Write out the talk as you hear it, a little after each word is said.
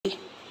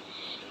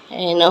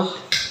এই নাও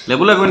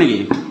লেবু লাগবে নাকি?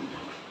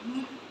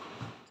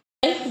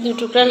 2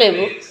 টুকরা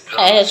লেবু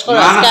খাই শেষ করে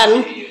আজকে আনু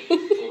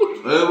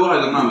লেবু খাই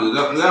না আমি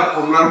যা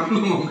কমলার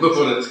মতো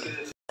করে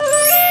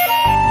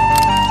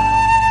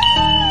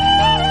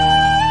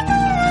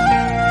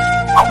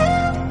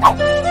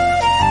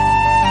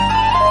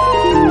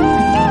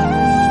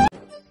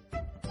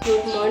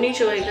গুড মর্নিং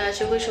সবাইকে,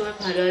 আশা করি সবাই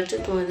ভালো আছে।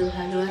 তোমাদের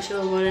ভালোবাসা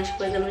আমার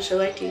আশীর্বাদ আমরা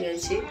সবাই ঠিক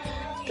আছি।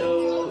 তো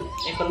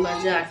এখন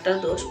বাজে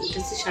 8:10,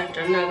 উঠেছি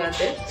 7টা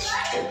নাগাদে।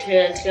 উঠে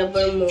আজকে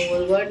আবার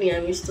মঙ্গলবার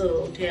নিরামিষ, তো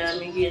উঠে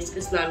আমি গিয়ে আজকে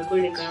স্নান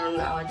করিনি, কারণ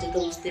আওয়াজে তো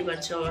বুঝতেই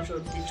পারছো আমার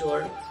সর্দি জ্বর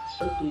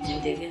 2 দিন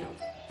থেকে।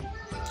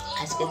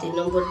 আজকে 3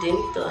 নম্বর দিন,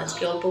 তো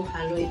আজকে অল্প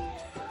ভালোই।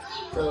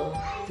 তো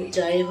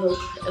যাই হোক,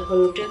 এখন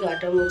উঠে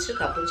গাটা মুছে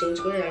কাপড় চেঞ্জ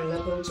করে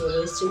রান্নাঘরে চলে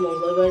এসেছি।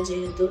 মঙ্গলবার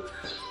যেহেতু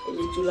এই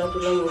যে চুলা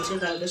মুছে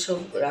কালকে সব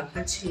রাখা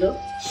ছিল।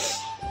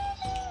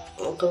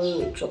 এখন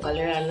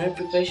সকালে রান্নার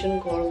প্রিপারেশন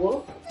করব।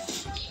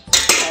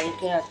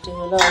 কালকে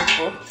রাত্রিবেলা অল্প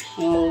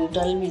মুগ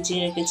ডাল ভিজিয়ে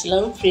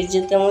রেখেছিলাম।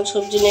 ফ্রিজে তেমন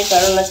সবজি নেই,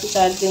 কারণ আজকে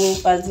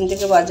 4-5 দিন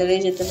থেকে বাজারে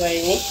যেতে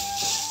পারিনি।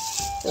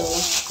 তো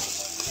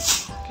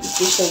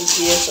কী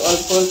সবজি আছে,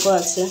 অল্প অল্প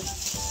আছে,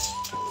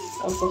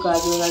 অল্প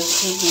গাজর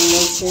আছে, বিন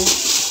আছে,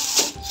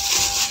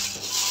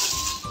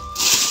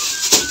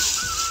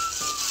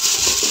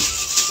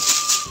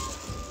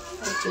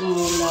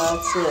 মূলা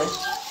আছে।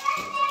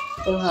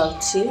 তো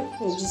ভাবছি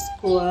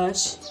স্কোয়াশ,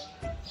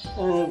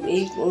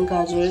 এই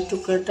গাজরের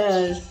টুকরাটা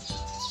আর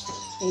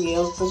এই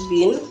অল্প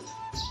বিন,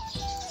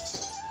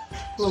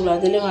 মূলা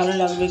দিলে ভালো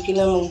লাগবে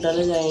কিনা মুগ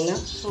ডালে জানি না,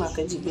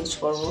 মাকে জিজ্ঞেস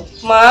করবো।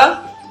 মা,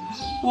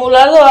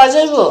 মূলা দেওয়া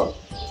যাইব?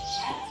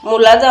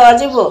 মূলা দেওয়া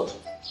যাইব?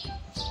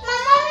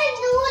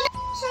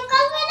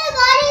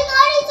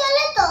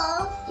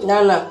 না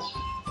না,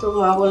 তো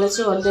মা বলেছে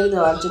অর্ধেক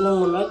দেওয়ার জন্য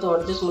মূলা, তো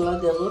অর্ধেক মূলা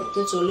দেবো। তো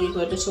চলো এই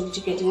কয়টা সবজি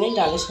কেটে নিই,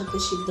 ডালের সাথে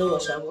সিদ্ধ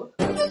বসাবো।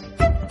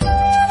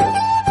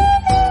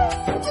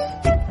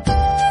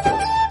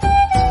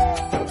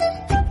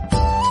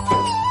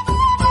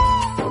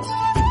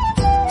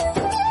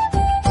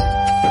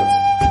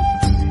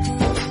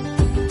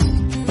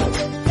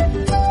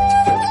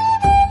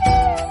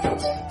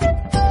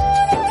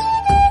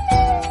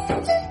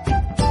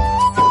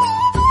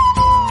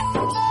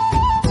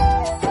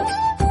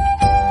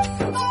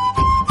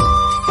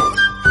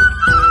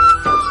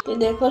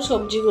 দেখো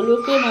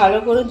সবজিগুলোকে ভালো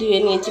করে ধুয়ে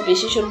নিয়েছি,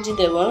 বেশি সবজি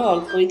দেবো না,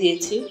 অল্পই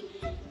দিয়েছি।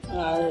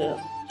 আর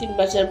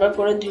 3-4 বার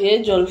করে ধুয়ে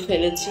জল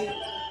ফেলেছি।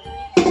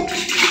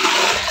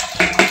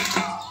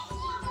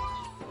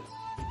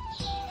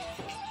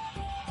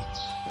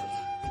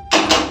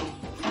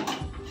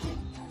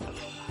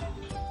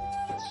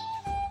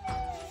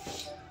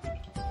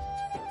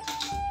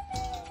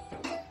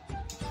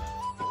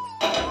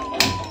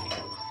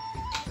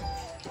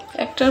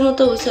 একটার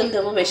মতো হুইসেল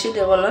দেবো, বেশি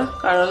দেবো না,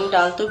 কারণ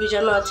ডাল তো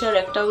ভিজানো আছে। আর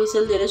একটা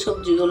হুইসেল দিলে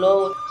সবজিগুলো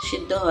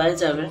সিদ্ধ হয়ে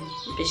যাবে।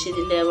 বেশি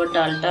দিলে আবার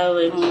ডালটা,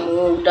 ওই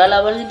মুগ ডাল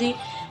আবার যদি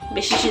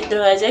বেশি সিদ্ধ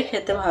হয়ে যায়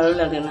খেতে ভালো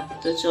লাগে না।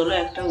 তো চলো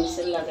একটা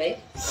হুইসেল লাগাই।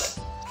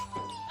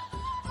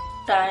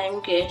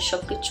 টাইমকে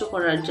সব কিছু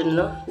করার জন্য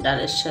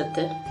ডালের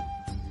সাথে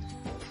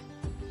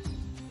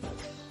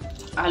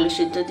আলু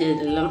সিদ্ধ দিয়ে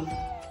দিলাম,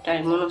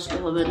 টাইমও নষ্ট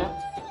হবে না।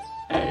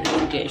 আর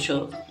গ্যাসও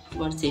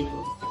তোমার সেভ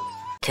হবে।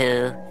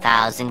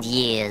 2000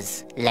 years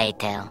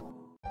later.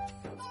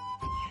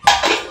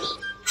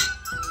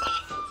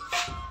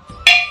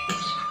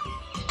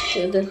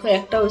 দেখো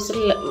একটা হুইসেল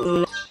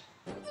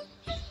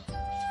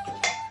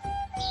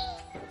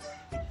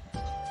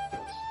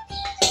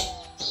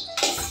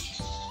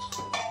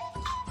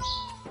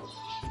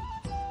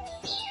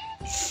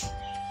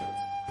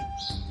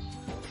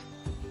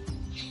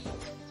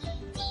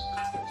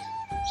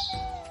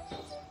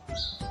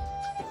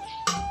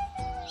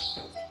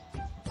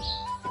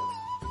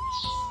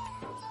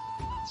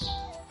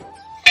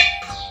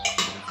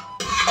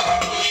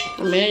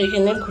আমি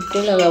এখানে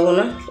ঘুটনি লাগাবো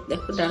না।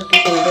 দেখো ডালটা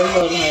সুন্দর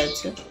বল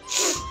হয়েছে।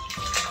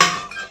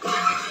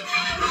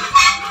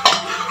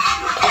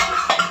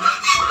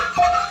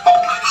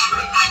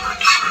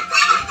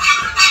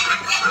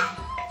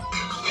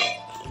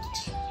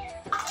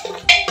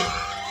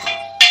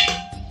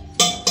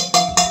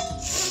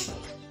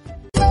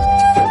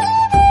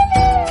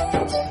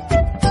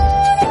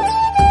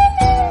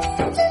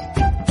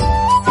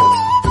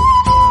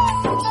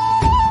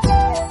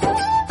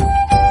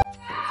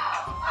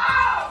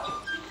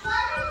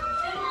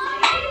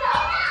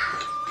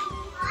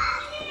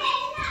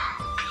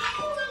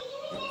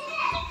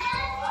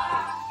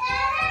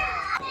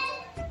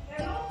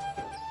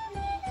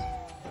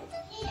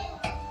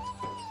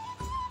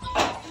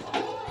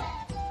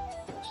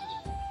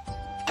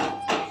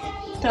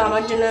 তো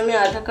আমার জন্য আমি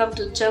আধা কাপ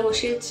দুধ চা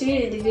বসিয়েছি।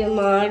 এদিকে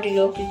মা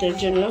রিলোকিতের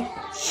জন্য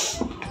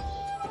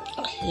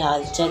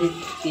লাল চা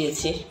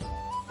দিয়েছি।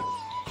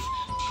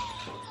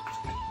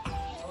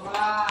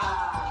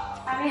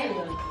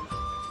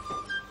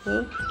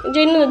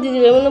 জন্য দিদি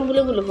মানে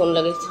বলে বলে ফোন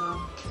লাগাইছে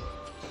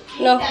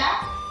না,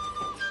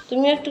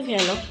 তুমি একটু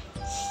খেয়ে নাও।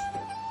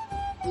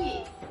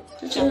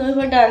 চলো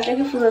এবার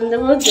ডালটাকে ফোড়ন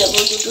দেবো। দেবো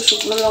 2টো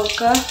শুকনো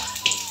লঙ্কা,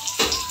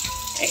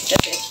 একটা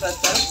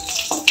তেজপাতা,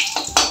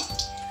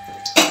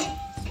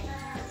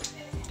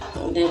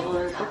 দেবো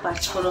একটু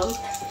পাঁচফোড়ন,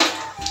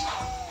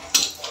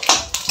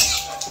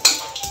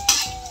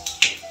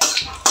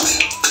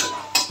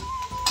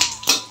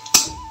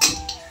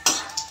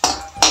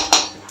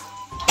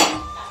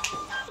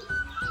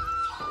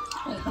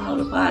 এখন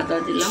অল্প আদা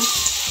দিলাম,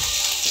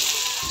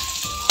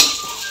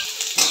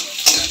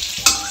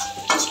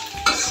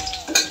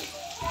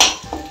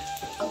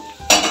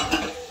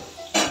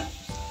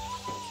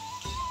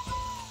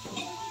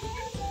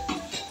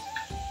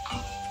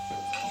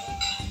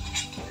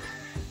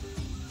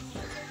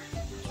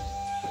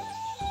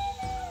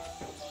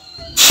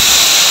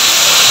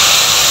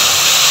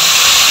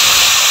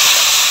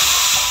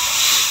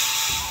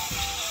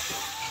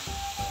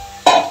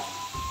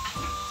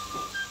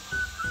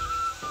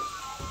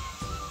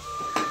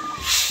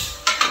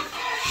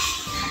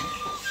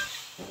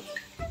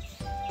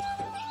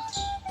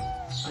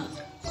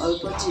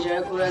 অল্প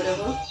জিরার গুঁড়া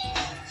দেবো,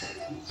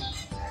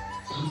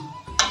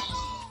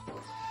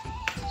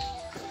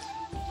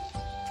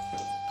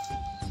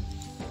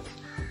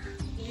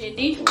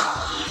 রেডি।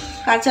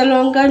 কাঁচা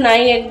লঙ্কা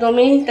নাই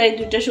একদমই, তাই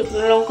 2টা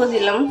শুকনো লঙ্কা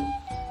দিলাম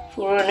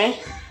ফোড়নে।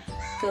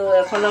 তো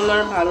এখন আমার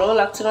ভালো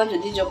লাগছে না,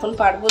 যদি যখন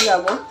পারবো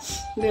যাব,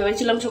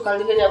 ভেবেছিলাম সকাল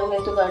দিকে যাবো,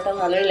 কিন্তু গাটা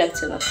ভালোই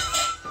লাগছে না।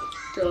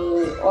 তো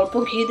অল্প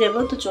ঘি দেবো,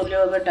 তো চলে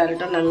এবার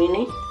ডালটা নামিয়ে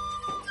নিই।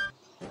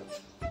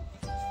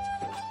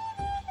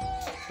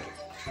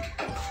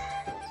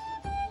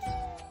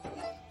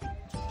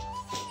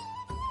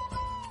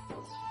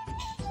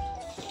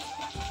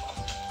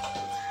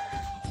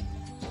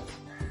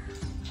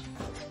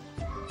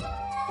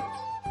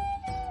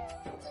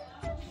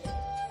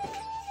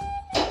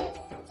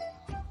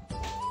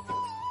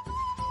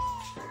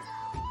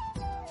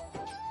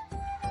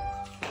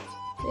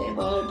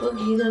 এবার অল্প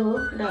ঘি দেবো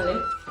ডালে,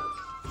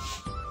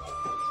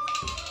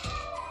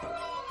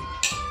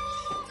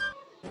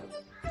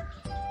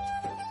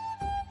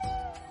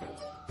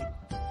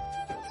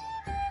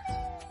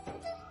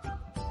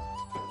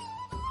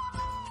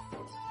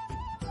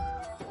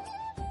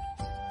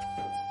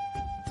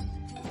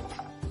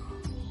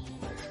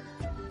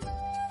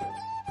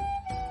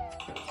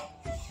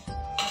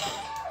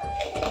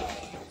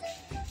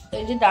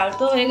 এই যে ডাল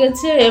তো হয়ে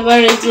গেছে। এবার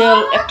এই যে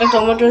একটা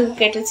টমেটো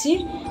কেটেছি,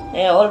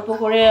 অল্প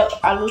করে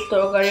আলুর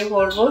তরকারি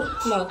করবো।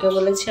 মাকে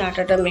বলেছি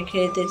আটাটা মেখে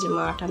দিতে, যে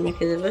মা আটা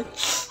মেখে দেবে।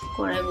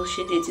 কড়াই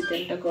বসিয়ে দিয়েছি,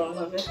 তেলটা গরম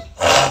হবে।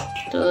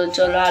 তো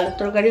চলো, আলুর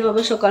তরকারি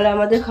হবে সকালে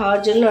আমাদের খাওয়ার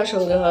জন্য, আর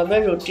সঙ্গে হবে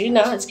রুটি,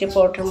 না আজকে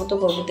পরোটার মতো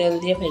করবো, তেল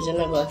দিয়ে ভেজে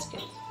নেবো আজকে।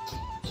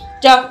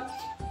 যাও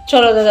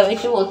চলো দাদা,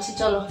 একটু বলছি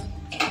চলো।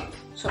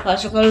 সকাল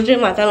সকাল উঠে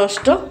মাথা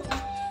নষ্ট,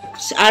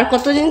 আর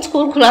কতদিন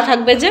স্কুল খোলা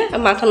থাকবে যে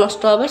মাথা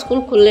নষ্ট হবে? স্কুল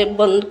খুললে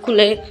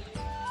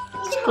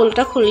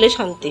স্কুলটা খুললে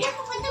শান্তি।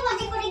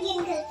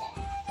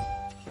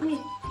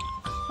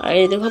 আর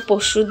এই দেখো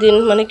পরশুদিন,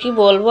 মানে কি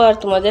বলবো আর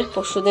তোমাদের,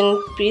 পরশুদিন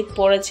পিঠ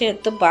পড়েছে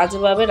এত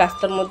বাজেভাবে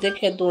রাস্তার মধ্যে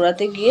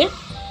দৌড়াতে গিয়ে।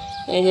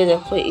 এই যে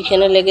দেখো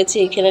এখানে লেগেছে,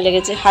 এখানে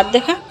লেগেছে, হাত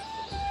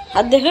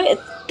দেখা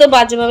এত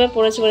বাজেভাবে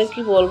পড়েছে, মানে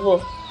কি বলবো।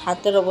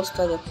 হাতের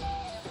অবস্থা দেখো,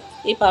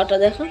 এই পাটা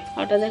দেখো,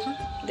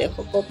 দেখো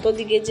কত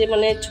দিকে যে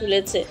মানে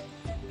ছুলেছে।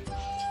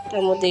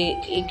 তার মধ্যে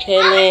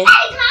এখানে,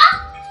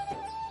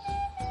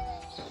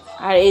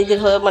 আর এই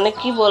দেখো মানে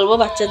কি বলবো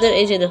বাচ্চাদের।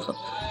 এই যে দেখো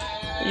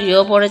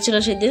রিও পড়েছিল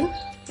সেদিন,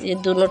 এই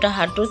দুটোটা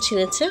হাঁটু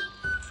ছিঁড়েছে,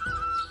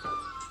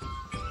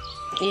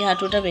 এই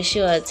হাঁটুটা বেশি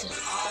হয়েছে।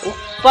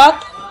 উৎপাত,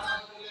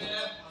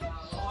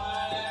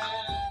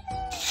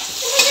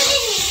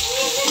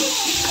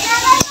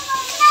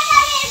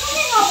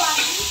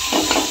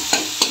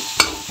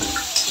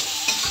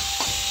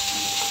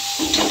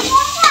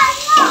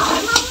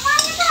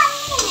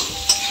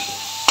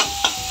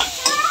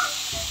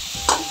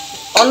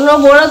 অন্য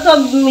বড় তো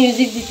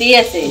মিউজিক দিতেই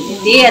আছে।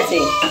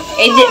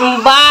 এই যে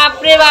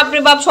বাপরে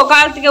বাপ,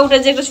 সকাল থেকে উঠে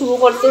যে একটা শুরু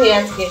করতে হয়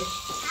আজকে।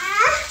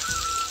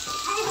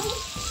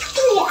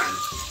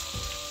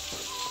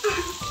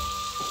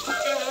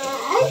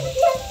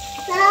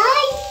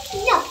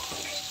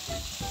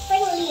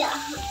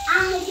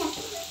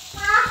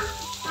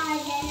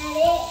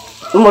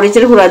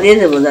 মরিচের গুঁড়া দিয়ে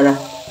দেবো দাদা।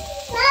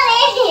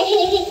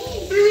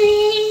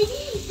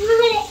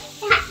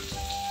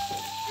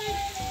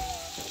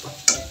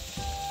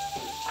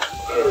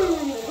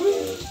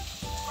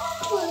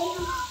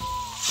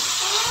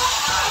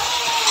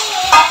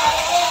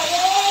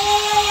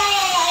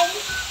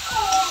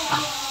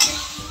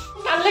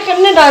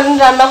 কেমনে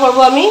রান্না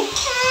করবো আমি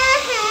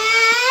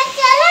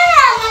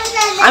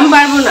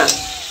পারবো না।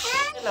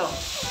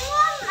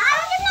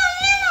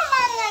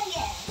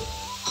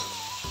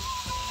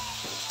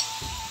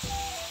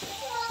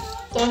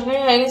 তরকারি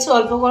হয়ে গেছে,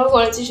 অল্প করে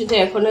করেছি শুধু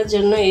এখনের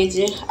জন্য। এই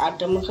যে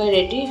আটা মাখা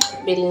রেডি,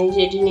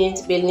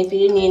 বেলনি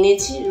পিড়ে নিয়ে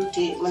নিয়েছি,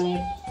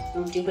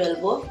 রুটি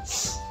বেলবো,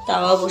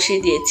 তাওয়া বসিয়ে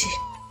দিয়েছি।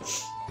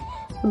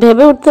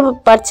 ভেবে উঠতে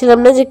পারছিলাম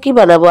না যে কি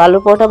বানাবো, আলু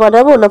পরোটা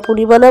বানাবো না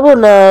পুরি বানাবো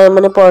না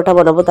মানে পরোটা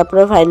বানাবো।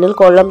 তারপরে ফাইনাল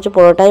করলাম যে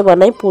পরোটাই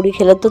বানাই, পুরি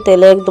খেলে তো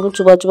তেলে একদম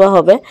চুবা চুবা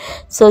হবে।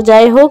 সো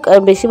যাই হোক,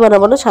 বেশি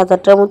বানাবো না,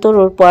 7-8টার মতো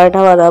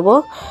পরোটা বানাবো।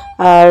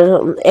 আর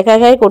একা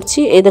একাই করছি।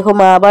 এই দেখো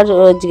মা আবার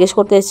জিজ্ঞেস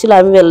করতে এসেছিলো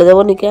আমি বেলে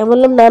দেবো নিকে, আমি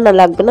বললাম না না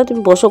লাগবে না,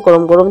 তুমি বসো,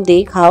 গরম গরম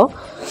দিয়েই খাও।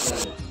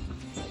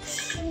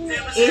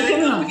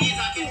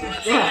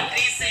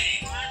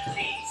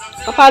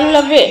 আলু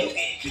লাগবে,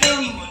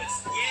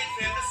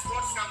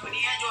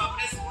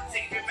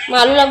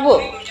 আলু লাগবো।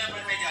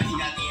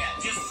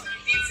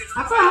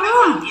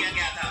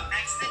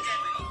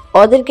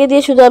 ওদেরকে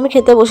দিয়ে শুধু আমি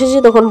খেতে বসেছি,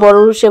 তখন বড়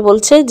সে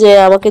বলছে যে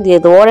আমাকে দিয়ে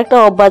দাও। ওর একটা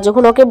অভ্যাস,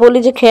 যখন ওকে বলি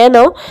যে খেয়ে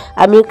নাও,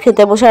 আমি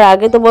খেতে বসার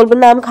আগে তো বলবে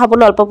না আমি খাবো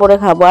না, অল্প পরে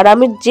খাবো। আর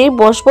আমি যেই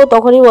বসবো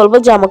তখনই বলবো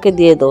যে আমাকে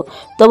দিয়ে দাও।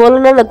 তো বলো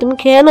না না তুমি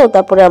খেয়ে নাও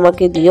তারপরে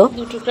আমাকে দিও।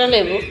 2 টুকরা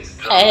লেবু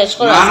খাই শেষ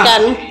করে আজকে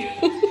আমি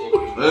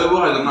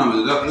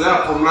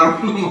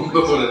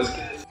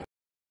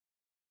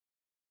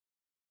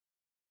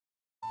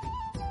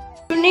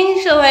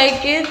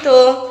সবাইকে। তো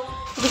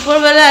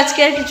দুপুরবেলা আজকে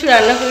আর কিছু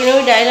রান্না করিনি,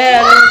 ওই ডাইলা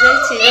রান্না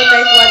ছিল,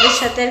 তাই তোমাদের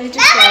সাথে আর কিছু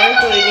শেয়ার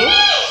করিনি।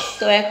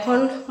 তো এখন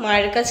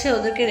মায়ের কাছে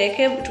ওদেরকে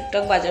রেখে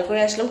টুকটাক বাজার করে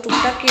আসলাম।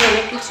 টুকটাক কি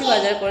অনেক কিছু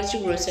বাজার করেছি,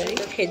 গ্রোসারি।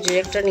 খেজুর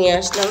একটা নিয়ে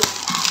আসলাম,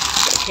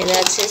 এখানে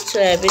আছে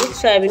সয়াবিন।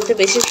 সয়াবিন তো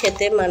বেশি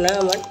খেতে মানা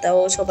আমার, তাও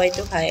সবাই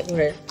তো খায়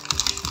ঘরের,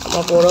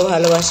 আমার বড়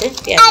ভালোবাসে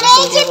পেঁয়াজ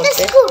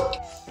করতে।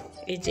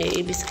 এই যে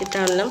এই বিস্কিটটা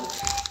আনলাম,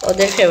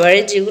 ওদের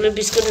ফেভারিট যেগুলো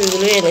বিস্কুট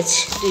ওইগুলোই এনেছি,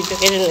 2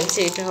 প্যাকেট এনেছি।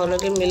 এটা হলো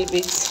গিয়ে মিল্ক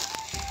বিক্স,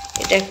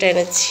 এটা একটা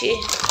এনেছি,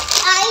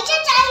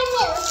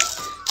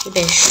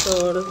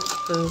 বেসন,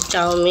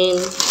 চাউমিন,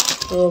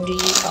 মুড়ি,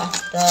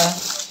 পাস্তা,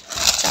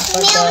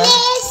 চাপাতা।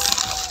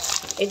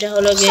 এটা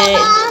হলো গিয়ে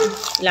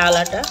লাল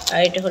আটা,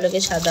 আর এটা হলো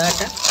গিয়ে সাদা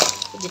আটা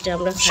যেটা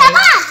আমরা খাই।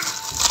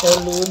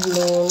 হলুদ,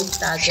 নুন,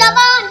 তাজা,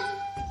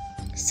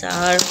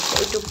 সার্ফ,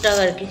 ওই টুকটাক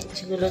আর কি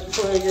যেগুলো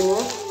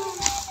প্রয়োজনীয়।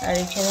 আর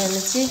এখানে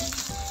এনেছি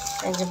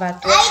এই যে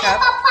বাতুয়া শাক,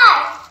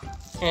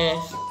 হ্যাঁ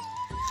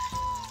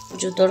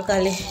জুতোর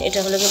কালি। এটা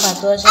হলো গিয়ে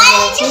বাতুয়া শাক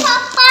এনেছি,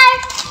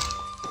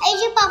 এই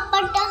যে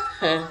পাপড়টা,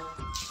 হ্যাঁ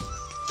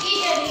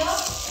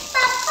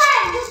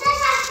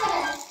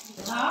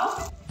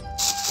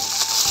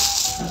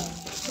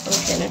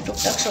এখানে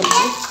টুকটাক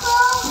সবজি।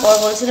 বর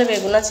বলছিল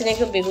বেগুন আছে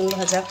নাকি, বেগুন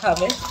ভাজা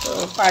খাবে, তো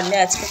পারলে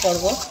আজকে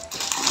করবো।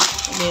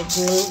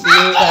 বেগুন,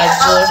 বিন,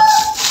 গাজর,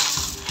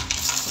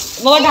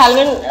 বাবা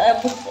ঢালবেন,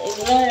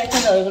 এগুলো রেখে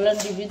দাও, এগুলো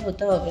ডিবি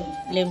হতে হবে।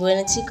 লেবু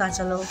এনেছি,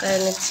 কাঁচা লঙ্কা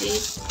এনেছি,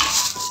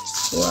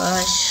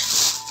 স্কোয়াশ,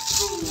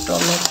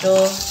 টমেটো।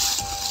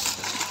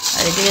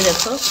 আর এদিকে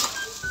দেখো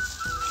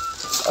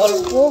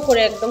অল্প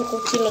করে একদম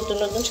কুচি নতুন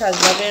নতুন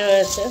সাজনা বের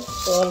হয়েছে,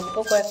 তো অল্প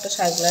কয়েকটা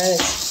সাজনা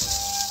এনেছি।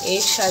 এই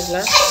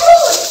সাজনা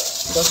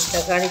 10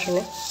 টাকা, আর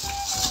এখানে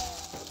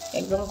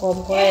একদম কম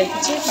করে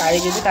এনেছি। আর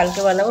যদি কালকে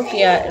বানাবো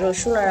পেঁয়াজ,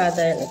 রসুন আর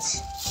আদা এনেছি।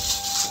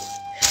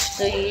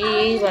 তো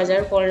এই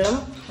বাজার করলাম।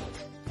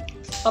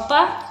 পাপা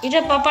এটা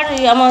পাপার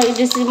আমার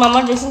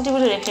মামার ড্রেসিং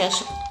টেবিলে রেখে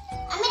আসো,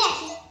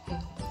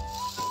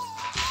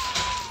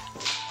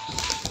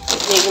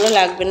 এগুলো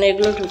লাগবে না,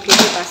 এগুলো ঢুকিয়ে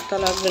দিয়ে পাস্তা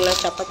লাগবে না,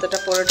 চাপাতাটা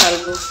পরে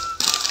ঢালবো।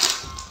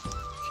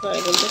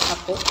 সয়াবিনটা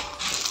থাকো।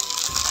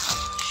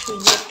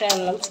 সুজি একটা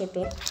আনলাম ছোট,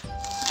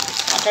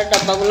 আটার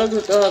ডাব্বাগুলো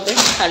ধুতে হবে,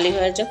 খালি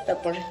হয়ে যাক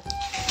তারপরে।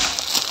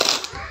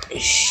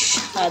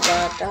 সাদা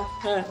আটা,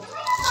 হ্যাঁ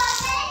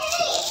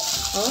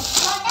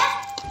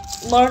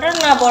বড়টা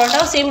না,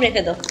 বড়টাও সেম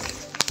রেখে দাও।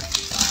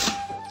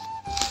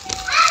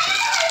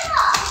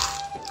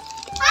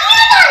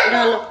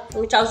 ঢালো,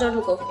 তুমি চাউ চাউ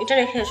ঢুকো, এটা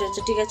রেখে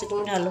এসেছো, ঠিক আছে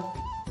তুমি ঢালো।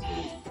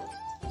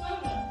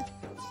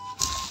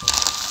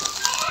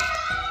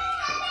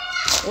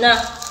 না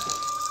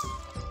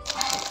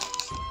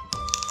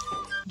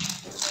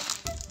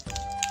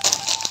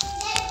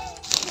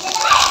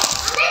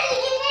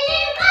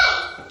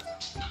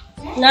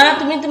না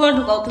তুমি তোমার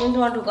ঢুকাও, তুমি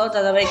তোমার ঢুকাও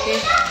দাদাভাইকে।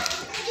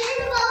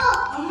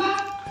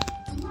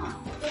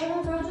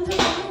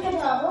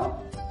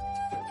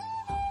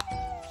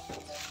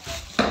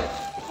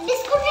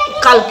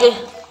 কালকে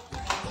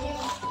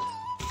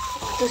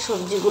তো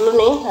সবজিগুলো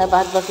নেই, আর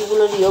বাদ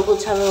বাকিগুলো রিও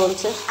গোছাবে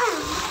বলছে।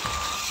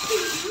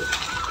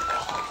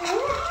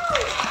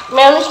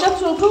 মেয়োনিজটা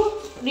শুনছু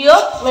রিও,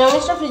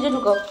 মেয়োনিজটা ফ্রিজে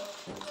ঢুকাও।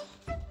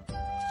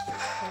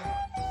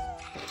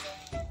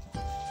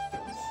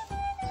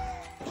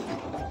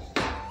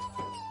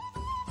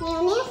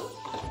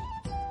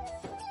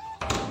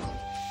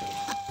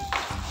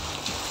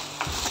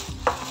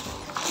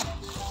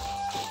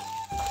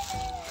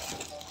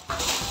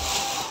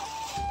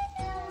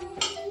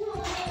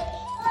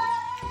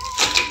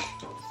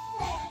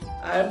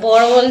 আর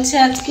বড় বলছে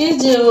আজকে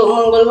যে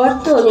মঙ্গলবার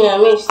তো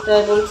নিরামিষ,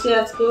 তাই বলছে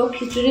আজকে ও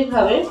খিচুড়ি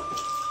খাবে,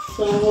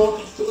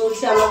 তো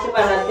বলছে আমাকে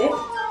বানাতে,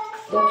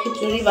 তো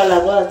খিচুড়ি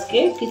বানাবো আজকে।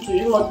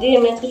 খিচুড়ির মধ্যে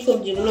আমি আজকে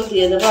সবজিগুলো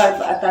দিয়ে দেবো,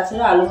 আর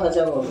তাছাড়া আলু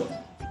ভাজা করবো।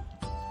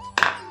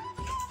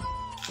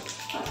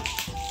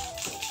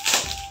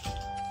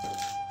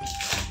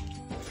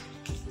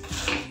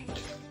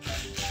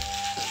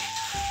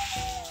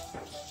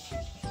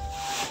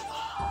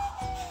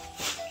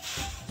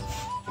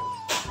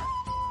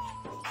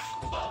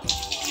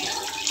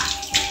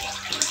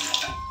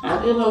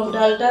 আগে মুগ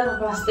ডালটা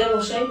ভাজতে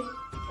বসাই।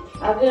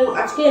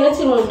 আজকে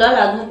এনেছি মুগ ডাল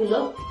আধা কিলো,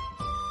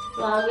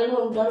 তো আগের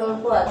মুগ ডাল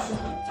অল্প আছে।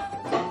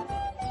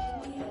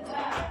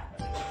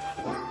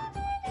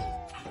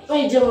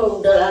 এই যে মুগ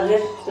ডাল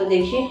আগের, তো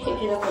দেখি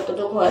এখানে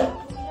কতটুকু হয়।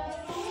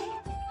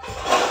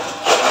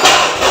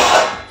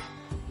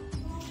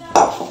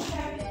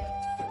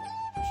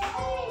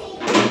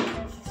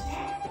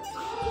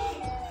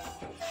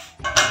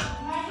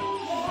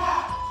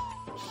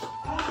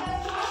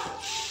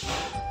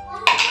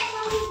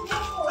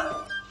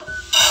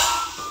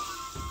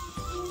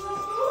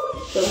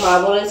 তো মা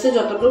বলেছে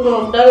যতটুকু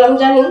মুগ ডাল আমি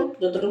জানি,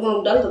 যতটুকু মুগ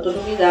ডাল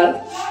ততটুকুই ডাল।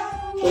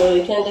 তো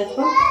এখানে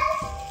দেখো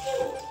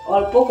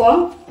অল্প কম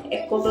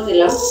 1 কৌটো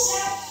দিলাম।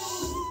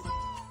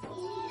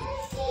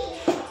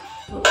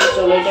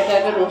 চলো এটাকে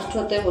আগে রোস্ট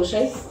হতে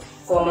বসাই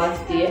কম আঁচ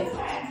দিয়ে।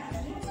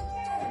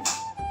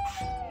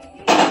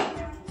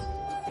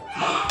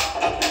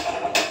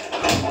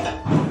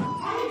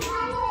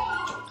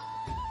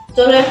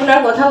 চলো এখন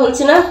আর কথা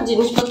বলছি না,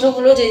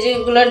 জিনিসপত্রগুলো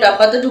যেগুলো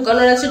ডাব্বাতে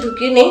ঢুকানোর আছে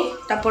ঢুকিয়ে নেই,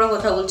 তারপরে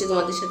কথা বলছি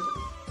তোমাদের সাথে।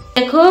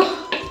 দেখো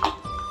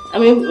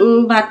আমি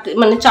ভাত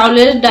মানে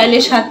চাউলের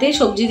ডালের সাথে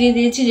সবজি দিয়ে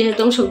দিয়েছি, যেহেতু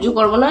আমি সবজি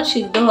করবো না।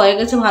 সিদ্ধ হয়ে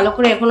গেছে ভালো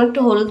করে। এখন একটু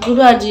হলুদ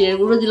গুঁড়ো আর জিরের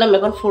গুঁড়ো দিলাম,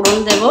 এখন ফোড়ন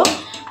দেবো।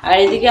 আর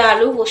এদিকে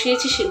আলু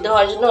বসিয়েছি সিদ্ধ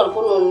হওয়ার জন্য অল্প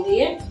নুন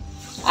দিয়ে।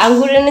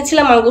 আঙ্গুর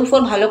এনেছিলাম, আঙ্গুর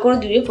ফল ভালো করে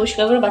ধুয়ে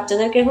পরিষ্কার করে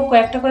বাচ্চাদেরকে এখন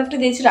কয়েকটা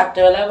দিয়েছি।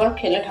 রাত্রেবেলা আবার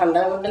খেলে ঠান্ডা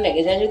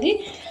লেগে যায় যদি।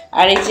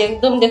 আর এই যে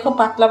একদম দেখো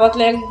পাতলা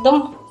পাতলা একদম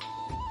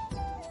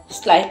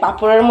স্লাইস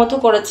পাপড়ের মতো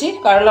করেছি,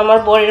 কারণ আমার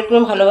বর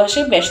এরকম ভালোবাসে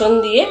বেসন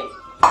দিয়ে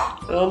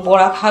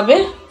বড়া খাবে।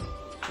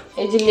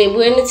 এই যে লেবু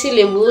এনেছি,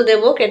 লেবুও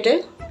দেবো কেটে।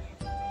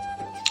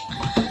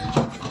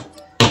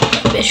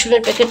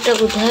 বেসনের প্যাকেটটা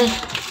কোথায়?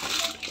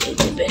 এই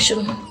যে বেসন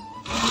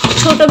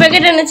ছোট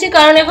প্যাকেট এনেছি,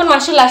 কারণ এখন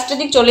মাসের লাস্টের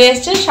দিক চলে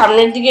এসছে,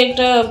 সামনের দিকে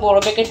একটা বড়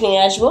প্যাকেট নিয়ে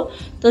আসবো।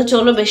 তো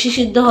চলো বেশি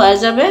সিদ্ধ হয়ে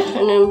যাবে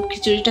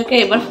খিচুড়িটাকে,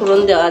 এবার ফোড়ন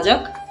দেওয়া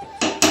যাক।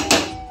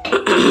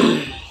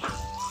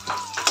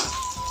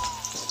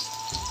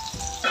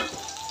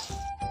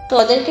 তো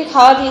ওদেরকে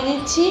খাওয়া দিয়ে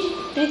দিচ্ছি।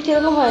 তুই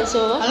কিরকম হয়েছে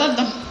বাবা?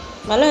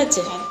 ভালো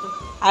হয়েছে।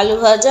 আলু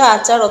ভাজা,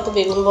 আচার, অত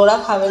বেগুন বড়া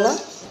খাবে না।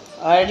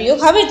 আর রিও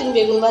খাবে? তুমি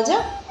বেগুন ভাজা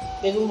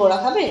বেগুন বড়া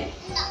খাবে?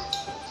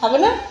 খাবে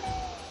না?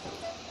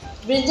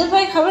 ব্রিঞ্জাল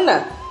ফ্রাই খাবে না?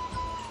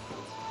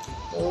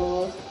 তো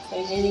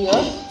এই যে রিও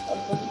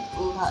অল্প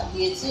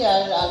দিয়েছি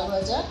আর আলু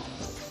ভাজা।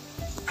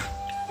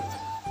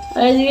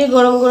 আর এদিকে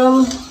গরম গরম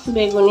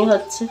বেগুনি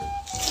হচ্ছে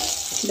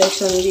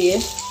বেসন দিয়ে।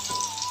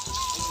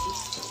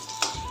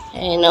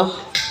 এই নাও।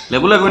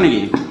 লেবু লাগবে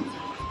নাকি?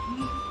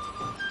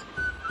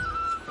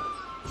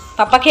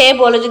 পাপা খেয়ে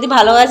বলো যদি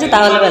ভালো আছে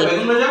তাহলে ভালো।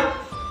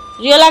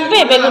 রিও লাগবে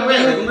বেগুন?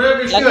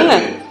 লাগবে না?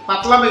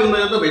 পাতলা বেগুন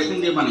ভাজা তো বেসন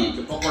দিয়ে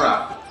বানিয়েছে পকোড়া।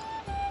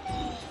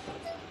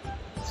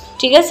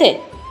 ঠিক আছে।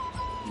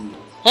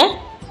 হ্যাঁ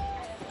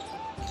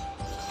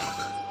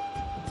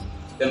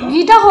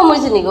ঘিটা কম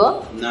হয়েছে নি গো?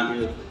 না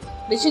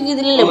বেশি ঘি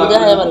দিলে লেবু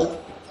দেওয়া হয় ভালো।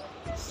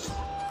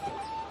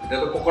 এটা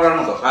তো পকোড়ার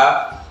মতো। খা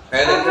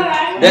খাই দে।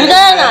 বুঝা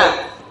যায় না,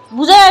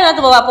 বুঝা যায় না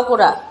তো বাবা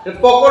পকোড়া।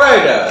 পকোড়া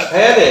এটা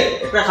খাই দে।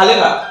 একটা খালি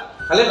খা,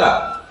 খালি খা,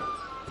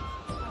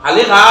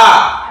 খালি খা।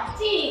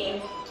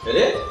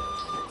 আরে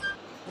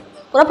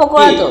পুরো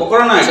পকোড়া তো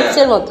পকোড়া না, এটা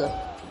চিপসের মতো।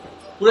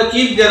 পুরো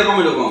চিপস যেরকম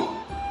এরকম।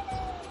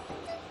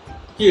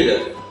 কি এটা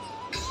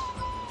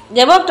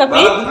দেবো একটা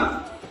প্লিজ?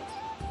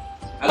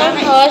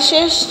 খাওয়া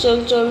শেষ।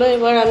 চলো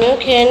এবার আমিও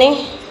খেয়ে নিই।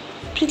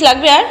 ঠিক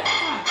লাগবে আর?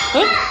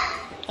 হুম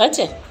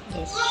আছে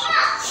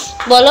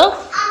বলো।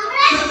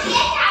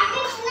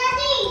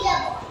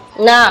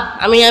 না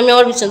আমি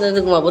আমার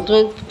বিছানাতে ঘুমাবো,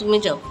 তুমি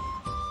যাও।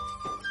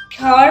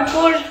 খাওয়ার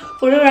পর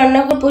পুরো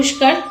রান্নাঘর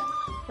পরিষ্কার,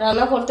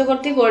 রান্না করতে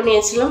করতেই করে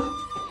নিয়েছিলাম।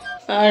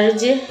 আর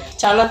যে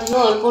চানা দিল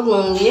অল্প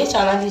নুন দিয়ে,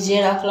 চানা ভিজিয়ে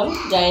রাখলাম।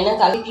 জানি না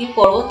কালকে কী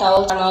করবো, তাও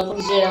চানা অল্প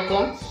ভিজিয়ে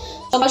রাখলাম।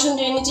 সব বাসন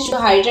ধুয়ে নিচ্ছি, শুধু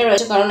হাঁড়িটা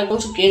রয়েছে কারণ একদম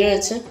শুকিয়ে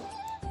রয়েছে,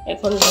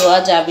 এখন ধোয়া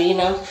যাবেই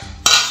না।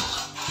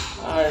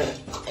 আর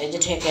এই যে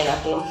ঢেকে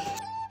রাখলাম।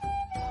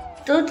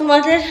 তো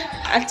তোমাদের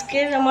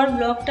আজকের আমার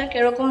ব্লগটা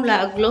কীরকম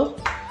লাগলো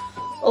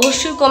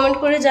অবশ্যই কমেন্ট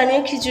করে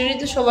জানিও। খিচুড়ি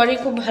তো সবারই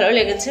খুব ভালো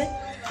লেগেছে।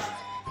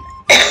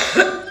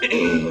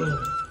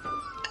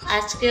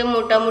 আজকে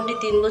মোটামুটি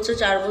 3 বছর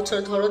 4 বছর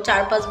ধরো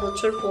 4-5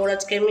 বছর পর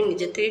আজকে আমি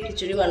নিজের থেকে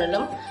খিচুড়ি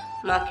বানালাম,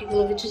 মাকে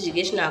কোনো কিছু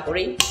জিজ্ঞেস না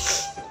করেই।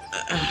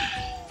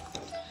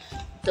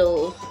 তো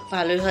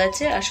ভালোই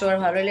হয়েছে আর সবার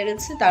ভালো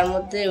লেগেছে, তার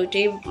মধ্যে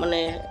ওইটাই মানে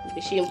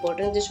বেশি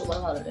ইম্পর্টেন্ট যে সবার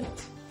ভালো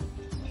লেগেছে।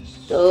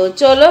 তো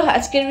চলো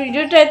আজকের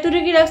ভিডিওটা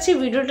এতটুকুই রাখছি।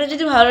 ভিডিওটা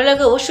যদি ভালো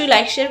লাগে অবশ্যই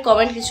লাইক শেয়ার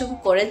কমেন্ট কিছু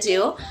করে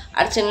যেও।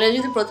 আর চ্যানেলে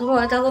যদি প্রথম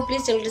হয়ে থাকো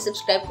প্লিজ চ্যানেলটি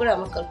সাবস্ক্রাইব করে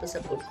আমাকে অল্প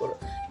সাপোর্ট করো।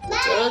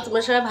 চলো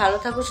তোমরা সবাই ভালো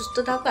থাকো, সুস্থ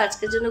থাকো।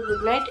 আজকের জন্য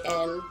good night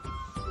and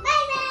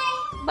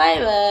bye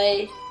bye.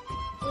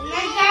 Good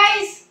night,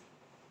 guys.